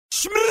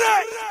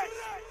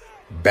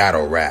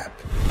Battle rap.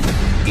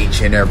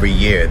 Each and every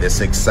year, this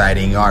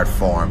exciting art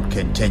form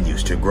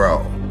continues to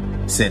grow.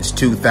 Since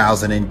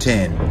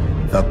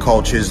 2010, the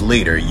culture's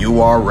leader,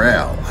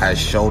 URL, has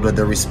shouldered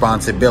the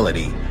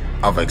responsibility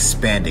of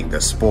expanding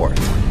the sport.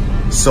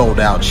 Sold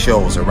out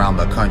shows around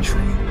the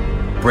country,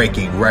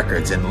 breaking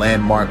records in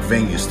landmark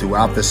venues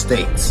throughout the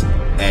states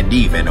and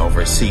even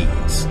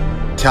overseas.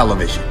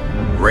 Television,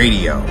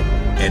 radio,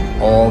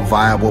 and all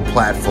viable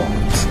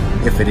platforms.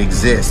 If it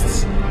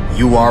exists,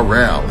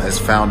 URL has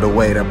found a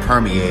way to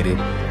permeate it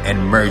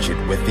and merge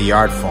it with the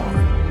art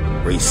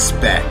form.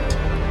 Respect,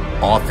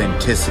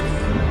 authenticity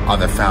are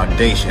the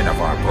foundation of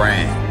our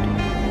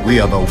brand. We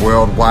are the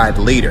worldwide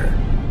leader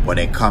when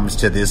it comes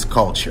to this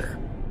culture.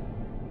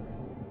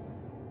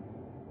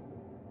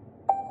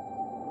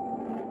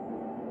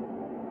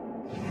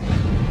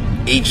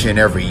 Each and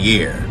every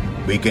year,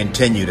 we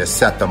continue to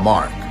set the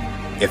mark.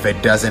 If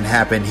it doesn't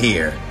happen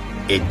here,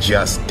 it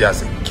just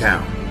doesn't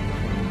count.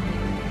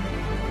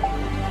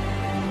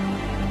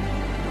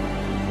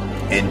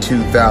 In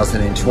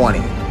 2020,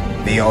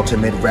 the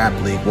Ultimate Rap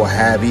League will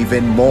have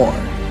even more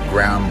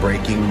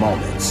groundbreaking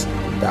moments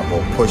that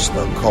will push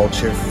the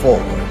culture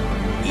forward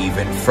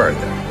even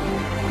further.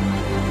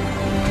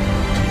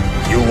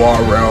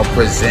 URL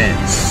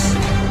presents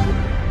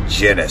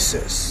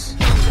Genesis.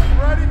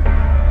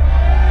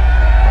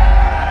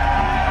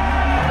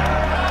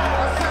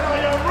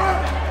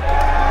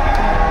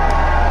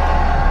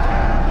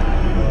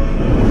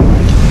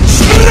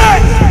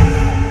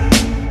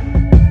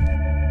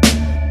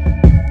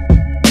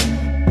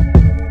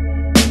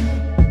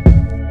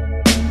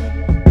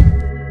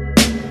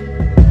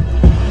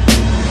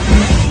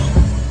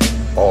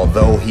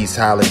 Although he's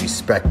highly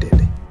respected,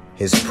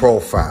 his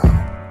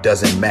profile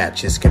doesn't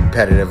match his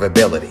competitive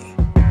ability.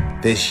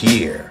 This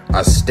year,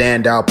 a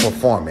standout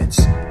performance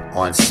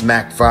on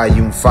Smack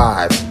Volume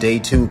 5's Day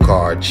 2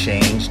 card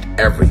changed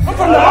everything. I'm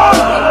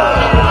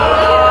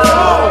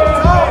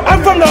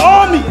from the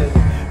army.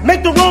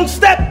 Make the wrong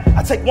step,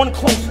 I take one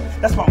closer.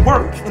 That's my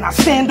word, and I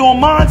stand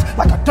on mine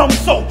like a dumb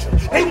soldier.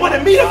 They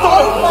wanted me to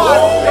go.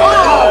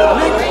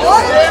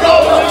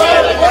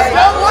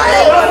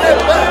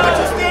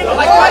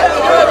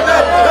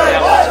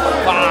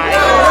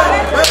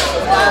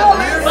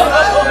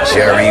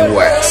 Jerry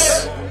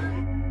West.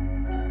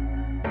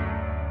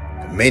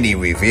 Many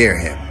revere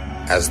him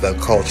as the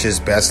culture's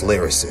best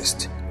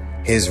lyricist.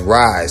 His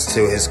rise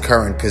to his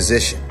current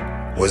position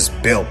was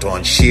built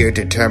on sheer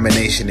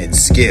determination and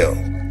skill,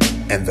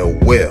 and the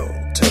will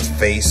to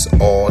face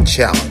all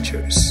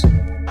challengers.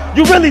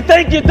 You really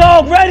think your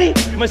dog ready?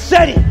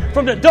 Machete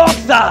from the dark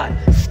side,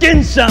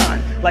 skin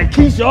shine like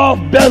Keisha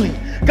off belly.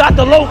 Got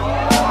the low.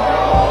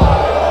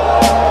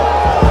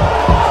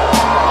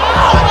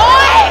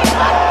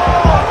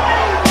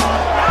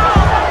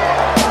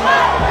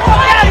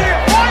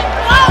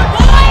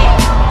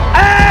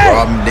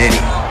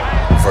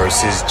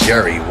 Versus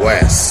Jerry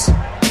West.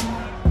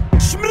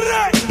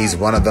 He's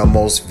one of the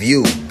most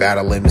viewed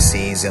battle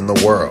MCs in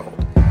the world.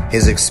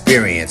 His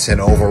experience and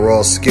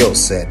overall skill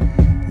set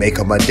make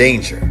him a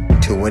danger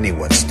to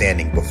anyone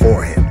standing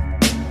before him.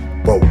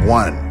 But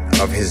one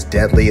of his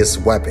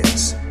deadliest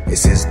weapons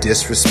is his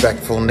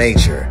disrespectful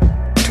nature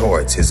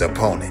towards his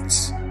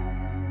opponents.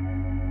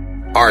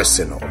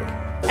 Arsenal.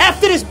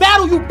 After this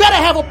battle, you better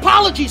have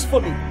apologies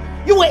for me.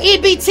 You an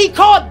EBT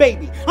card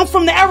baby. I'm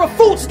from the era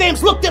food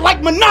stamps looked at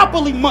like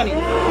Monopoly money.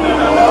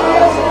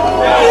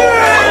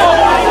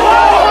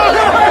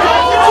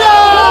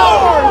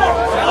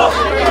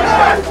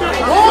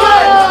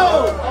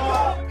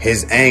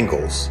 His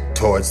angles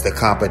towards the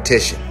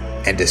competition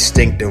and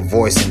distinctive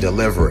voice and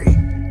delivery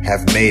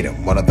have made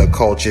him one of the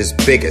culture's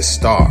biggest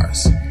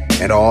stars.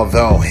 And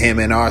although him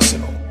and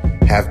Arsenal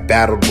have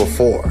battled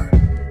before,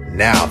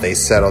 now they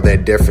settle their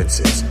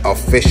differences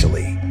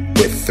officially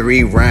with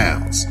 3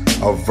 rounds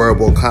of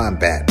verbal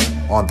combat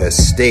on the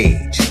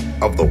stage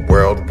of the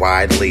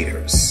worldwide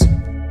leaders.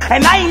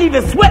 And I ain't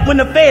even sweat when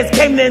the feds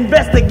came to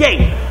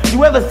investigate.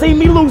 You ever seen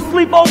me lose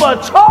sleep over a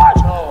charge?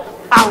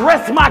 I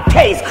rest my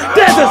case.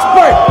 There's a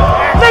spurt.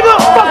 Nigga, what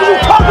the fuck are you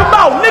talking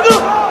about, nigga?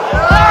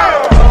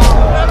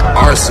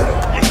 Arsenal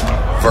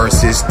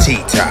versus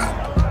T-Top.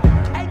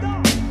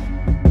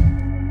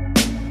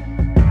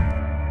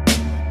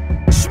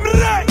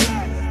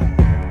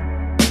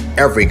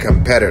 Every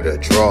competitor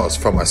draws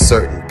from a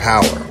certain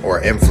power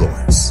or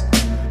influence.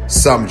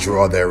 Some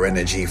draw their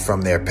energy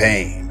from their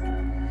pain.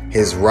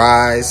 His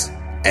rise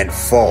and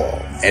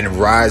fall and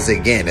rise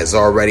again is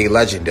already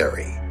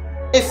legendary.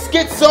 It's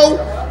schizo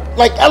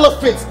like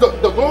elephants, the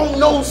long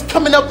nose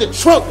coming up the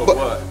trunk,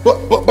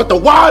 but the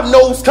wide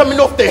nose coming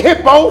off the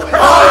hippo.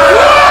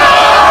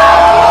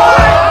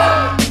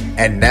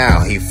 And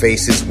now he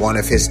faces one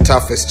of his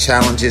toughest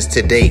challenges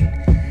to date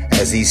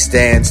as he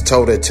stands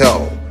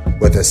toe-to-toe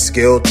with a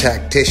skilled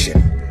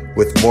tactician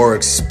with more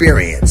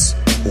experience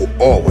who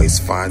always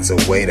finds a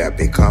way to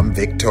become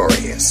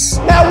victorious.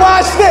 Now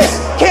watch this.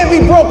 Can't be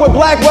broke with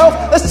black wealth.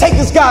 Let's take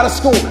this guy to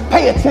school.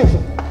 Pay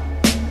attention.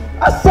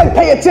 I said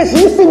pay attention.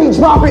 You see me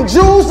dropping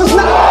jewels? It's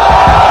not...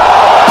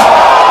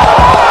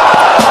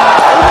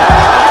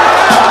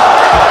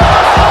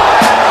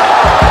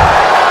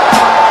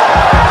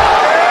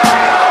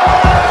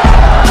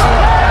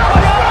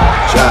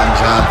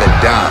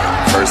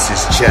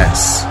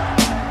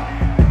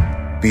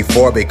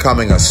 Before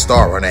becoming a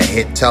star on a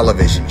hit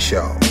television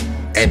show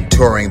and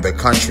touring the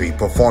country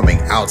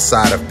performing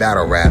outside of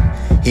battle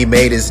rap, he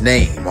made his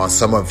name on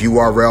some of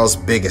URL's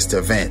biggest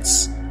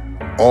events.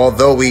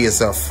 Although he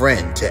is a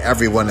friend to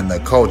everyone in the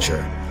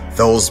culture,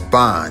 those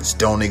bonds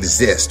don't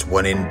exist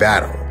when in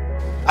battle.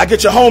 I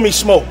get your homie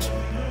smoked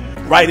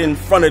right in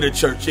front of the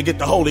church. You get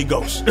the Holy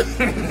Ghost.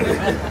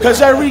 Cause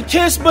every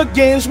kiss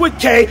begins with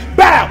K.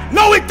 Bow.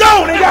 No, it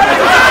don't. It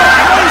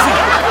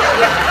got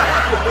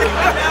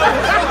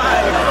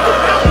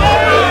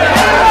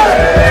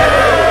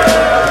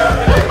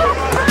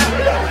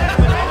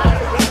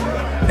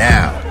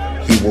Now,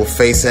 he will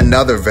face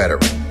another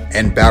veteran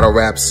and battle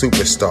rap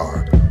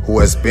superstar who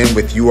has been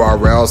with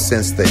URL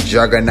since the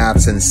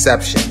Juggernaut's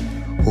inception,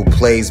 who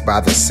plays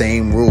by the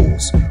same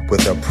rules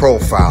with a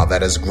profile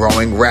that is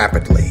growing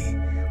rapidly.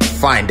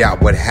 Find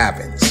out what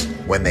happens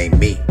when they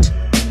meet.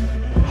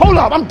 Hold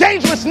up, I'm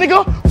dangerous,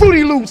 nigga.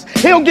 Fruity Loops,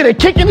 he'll get a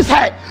kick in his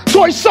hat.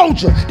 Toy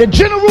Soldier, the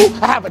general,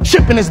 I have a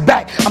chip in his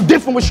back. I'm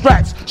different with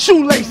straps,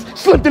 shoelace,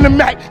 slipped in the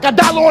Mac. Got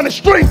dollar on the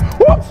string.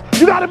 Whoops,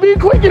 you gotta be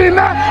quicker than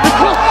that.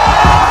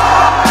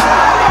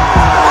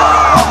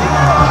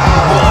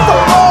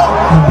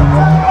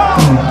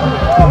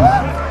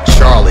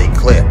 Charlie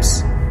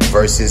Clips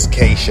versus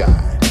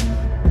K-Shine.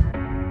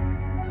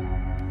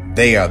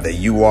 They are the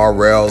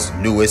URL's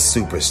newest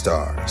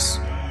superstars.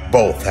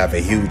 Both have a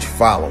huge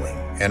following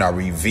and are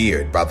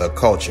revered by the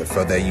culture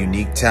for their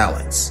unique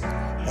talents.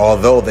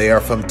 Although they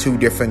are from two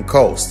different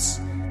coasts,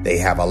 they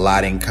have a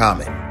lot in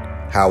common.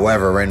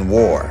 However, in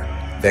war,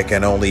 there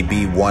can only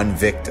be one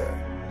victor.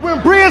 When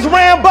Briz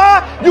ran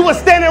by, you was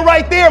standing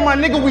right there, my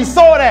nigga, we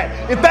saw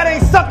that. If that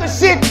ain't sucker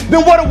shit,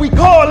 then what do we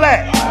call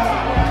that?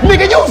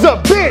 Nigga, you's a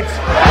bitch.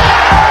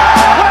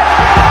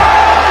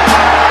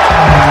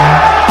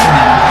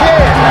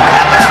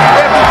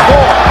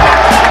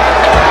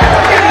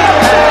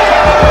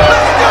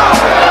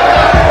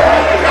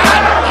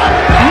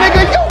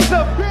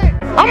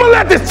 I'ma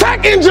let this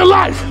tech end your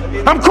life.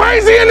 I'm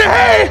crazy in the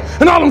head,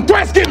 and all them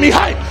threats get me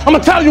hype. I'ma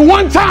tell you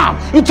one time,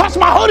 you touch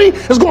my hoodie,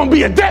 it's gonna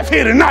be a death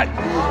here tonight.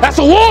 That's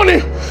a warning.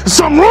 There's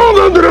something wrong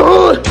under the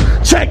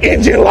hood. Check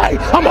engine light.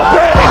 I'm a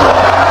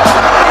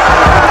bad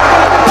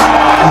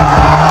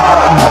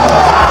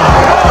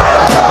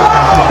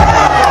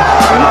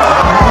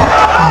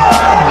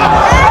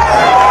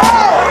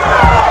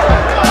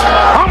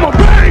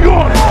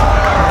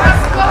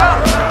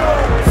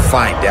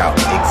Find out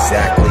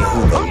exactly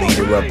who the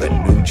leader of the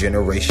new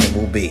generation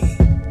will be.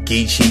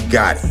 Geechee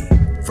Gotti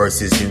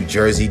versus New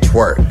Jersey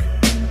Twerk.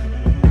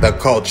 The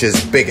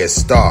culture's biggest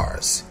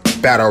stars,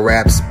 battle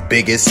rap's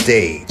biggest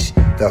stage,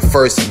 the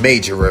first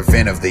major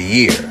event of the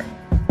year.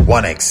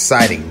 One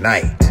exciting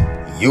night,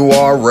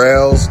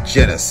 URL's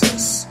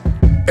Genesis.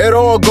 It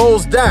all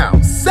goes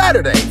down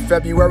Saturday,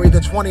 February the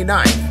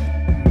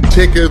 29th.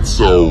 Tickets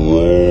are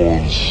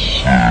on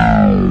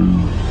sale.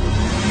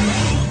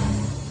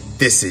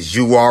 This is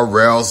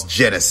URL's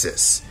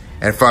Genesis,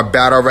 and for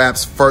battle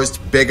rap's first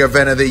big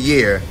event of the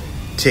year,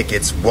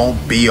 tickets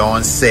won't be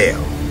on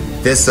sale.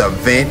 This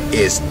event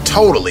is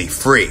totally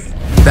free.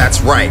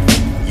 That's right,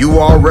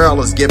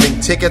 URL is giving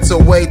tickets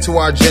away to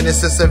our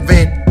Genesis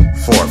event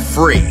for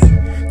free.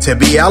 To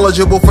be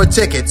eligible for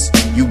tickets,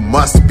 you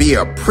must be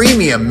a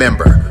premium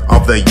member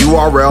of the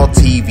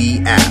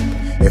URLTV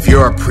app. If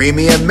you're a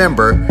premium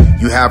member,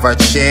 you have a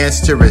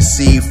chance to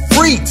receive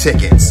free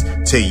tickets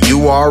to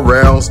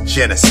URL's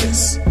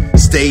Genesis.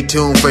 Stay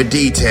tuned for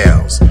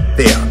details.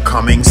 They are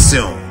coming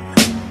soon.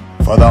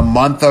 For the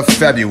month of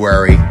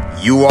February,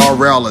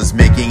 URL is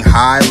making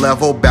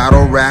high-level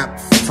battle rap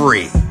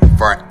free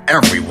for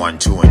everyone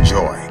to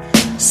enjoy.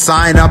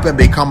 Sign up and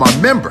become a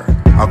member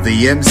of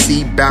the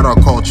MC Battle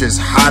Culture's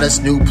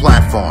hottest new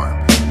platform,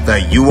 the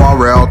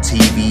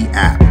URLTV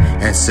app,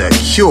 and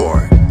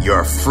secure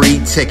your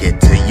free ticket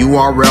to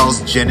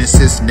URL's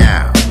Genesis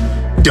now.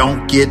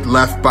 Don't get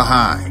left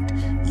behind.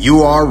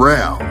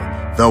 URL,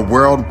 the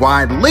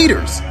worldwide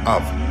leaders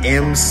of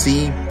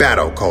MC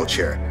battle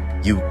culture.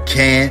 You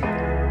can't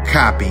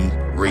copy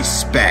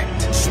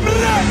respect.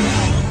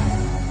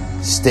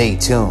 Stay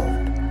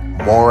tuned.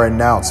 More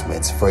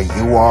announcements for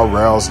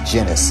URL's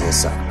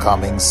Genesis are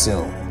coming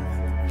soon.